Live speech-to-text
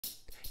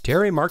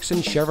Terry Marxen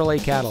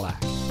Chevrolet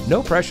Cadillac.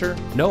 No pressure,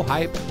 no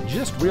hype,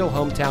 just real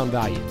hometown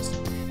values.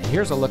 And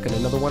here's a look at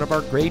another one of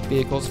our great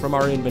vehicles from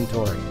our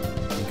inventory.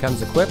 It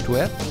comes equipped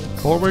with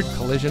forward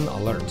collision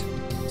alert,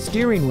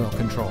 steering wheel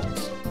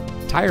controls,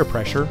 tire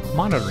pressure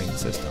monitoring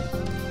system,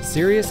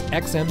 Sirius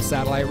XM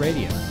satellite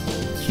radio,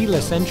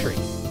 keyless entry,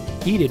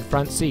 heated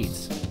front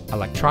seats,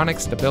 electronic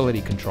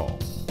stability control,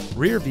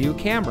 rear view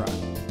camera,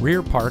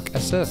 rear park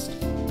assist,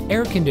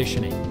 air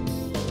conditioning.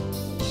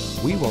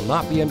 We will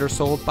not be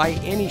undersold by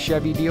any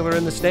Chevy dealer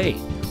in the state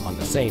on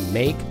the same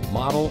make,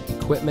 model,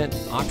 equipment,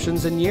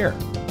 options, and year.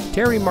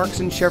 Terry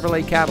Marxen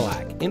Chevrolet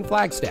Cadillac in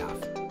Flagstaff.